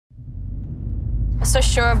was so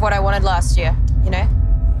sure of what I wanted last year, you know?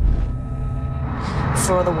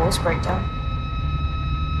 Before all the walls broke down.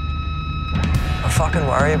 I fucking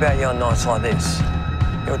worry about you on nights like this.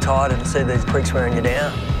 You're tired and see these pricks wearing you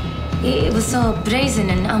down. It was so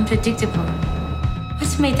brazen and unpredictable.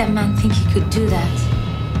 What made that man think he could do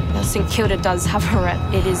that? St Kilda does have a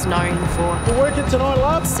rep. It is known for... You're working tonight,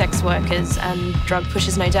 love? ...sex workers and drug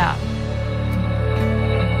pushers, no doubt.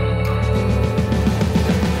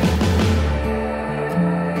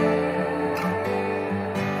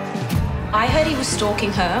 I heard he was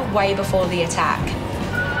stalking her way before the attack.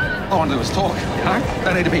 All I want to do was talk, you know?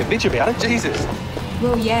 Don't need to be a bitch about it, Jesus.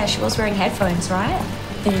 Well, yeah, she was wearing headphones, right?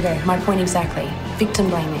 There you go, my point exactly. Victim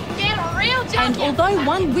blaming. And although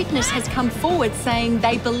one witness has come forward saying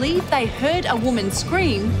they believe they heard a woman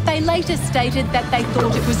scream, they later stated that they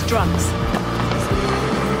thought it was drugs.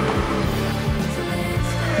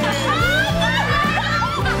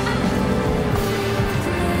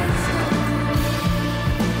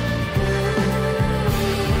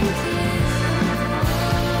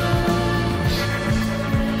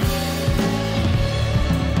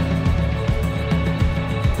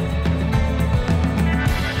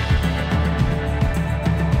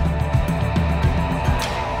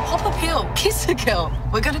 Kiss a girl.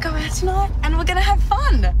 We're gonna go out tonight and we're gonna have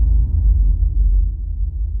fun.